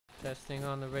Testing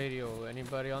on the radio.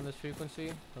 Anybody on this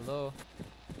frequency? Hello?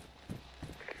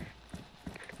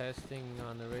 Testing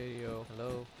on the radio.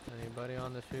 Hello? Anybody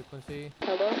on this frequency?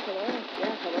 Hello?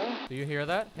 Yeah, hello? Do you hear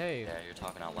that? Hey. Yeah, you're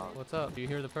talking out loud. What's up? Do you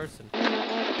hear the person?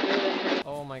 Hello?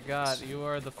 Oh my god, you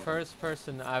are the first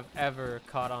person I've ever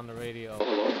caught on the radio.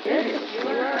 Yes, you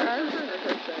are our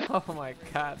person. Oh my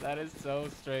god, that is so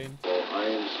strange. Well, I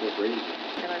am so crazy.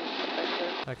 And I'm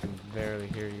Inspector. I can barely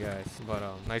hear you guys, but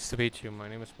nice to meet you. My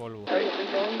name is Polo. Are you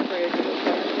going for your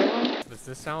digital? Does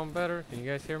this sound better? Can you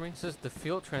guys hear me? It says the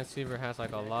field transceiver has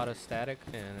like a lot of static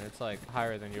and it's like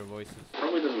higher than your voices.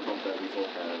 Probably doesn't help that we both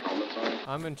have helmets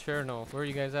on. I'm in Cherno. Where are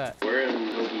you guys at? We're in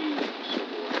Novi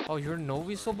Sobor. Oh, you're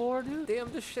Novi Sobor, dude?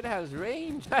 Damn, this shit has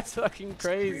range. That's fucking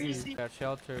crazy. We got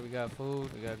shelter, we got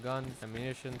food, we got guns,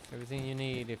 ammunition, everything you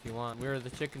need if you want. We're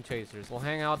the chicken chasers. We'll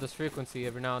hang out this frequency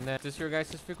every now and then. Is this your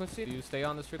guys' frequency? Do you stay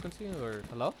on this frequency or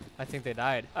hello? I think they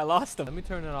died. I lost them. Let me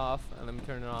turn it off and let me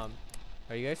turn it on.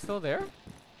 Are you guys still there?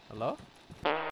 Hello?